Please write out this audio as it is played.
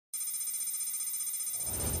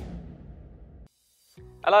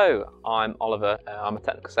Hello, I'm Oliver. I'm a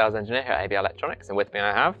technical sales engineer here at ABI Electronics, and with me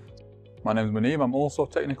I have... My name is Munib. I'm also a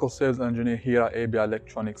technical sales engineer here at ABI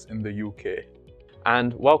Electronics in the UK.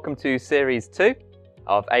 And welcome to Series 2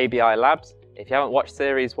 of ABI Labs. If you haven't watched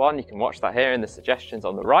Series 1, you can watch that here in the suggestions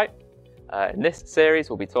on the right. In this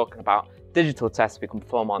series, we'll be talking about digital tests we can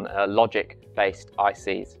perform on logic-based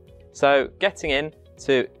ICs. So getting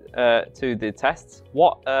into to the tests,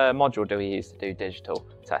 what module do we use to do digital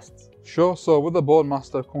tests? Sure, so with the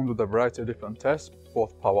BoardMaster comes with a variety of different tests,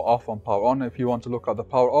 both power off and power on. If you want to look at the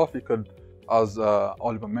power off, you could, as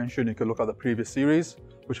Oliver mentioned, you could look at the previous series,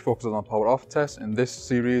 which focuses on power off tests. In this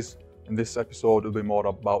series, in this episode, it'll be more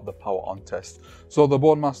about the power on test. So the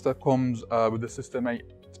BoardMaster comes with the System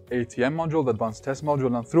ATM module, the advanced test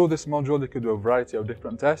module, and through this module, you could do a variety of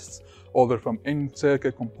different tests, all the way from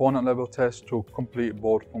in-circuit component level tests to complete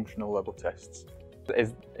board functional level tests.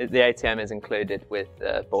 Is the ATM is included with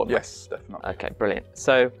BoardMaster? Yes, definitely. Okay, brilliant.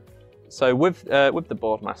 So with the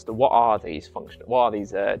BoardMaster, what are these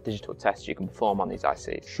digital tests you can perform on these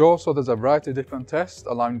ICs? Sure, so there's a variety of different tests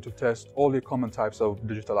allowing you to test all the common types of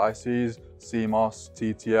digital ICs, CMOS,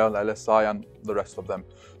 TTL, LSI, and the rest of them.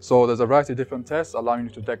 So there's a variety of different tests allowing you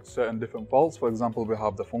to detect certain different faults. For example, we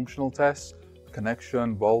have the functional tests,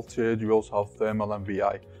 connection, voltage, we also have thermal and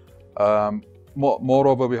VI.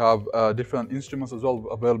 Moreover, we have different instruments as well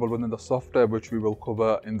available within the software, which we will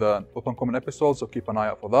cover in the up-and-coming episodes, so keep an eye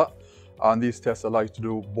out for that. And these tests allow you to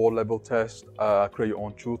do board level tests, create your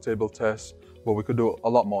own truth table tests, but we could do a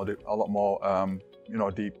lot more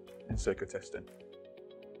deep in circuit testing.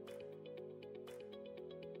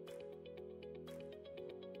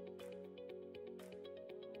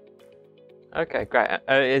 Okay, great.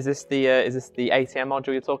 Is this the ATM module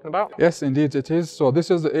you're talking about? Yes, indeed it is. So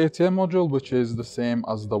this is the ATM module, which is the same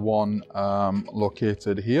as the one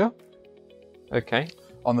located here. Okay.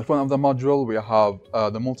 On the front of the module, we have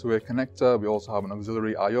the multi-way connector. We also have an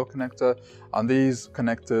auxiliary I/O connector, and these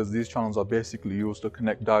connectors, these channels are basically used to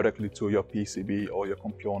connect directly to your PCB or your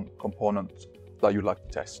component that you'd like to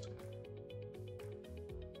test.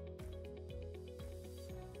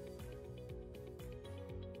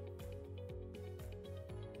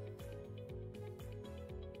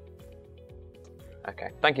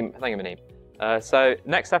 Okay, thank you, Munib. So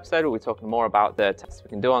next episode we'll be talking more about the tests we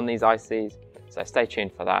can do on these ICs. So stay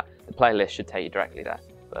tuned for that. The playlist should take you directly there.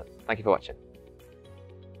 But thank you for watching.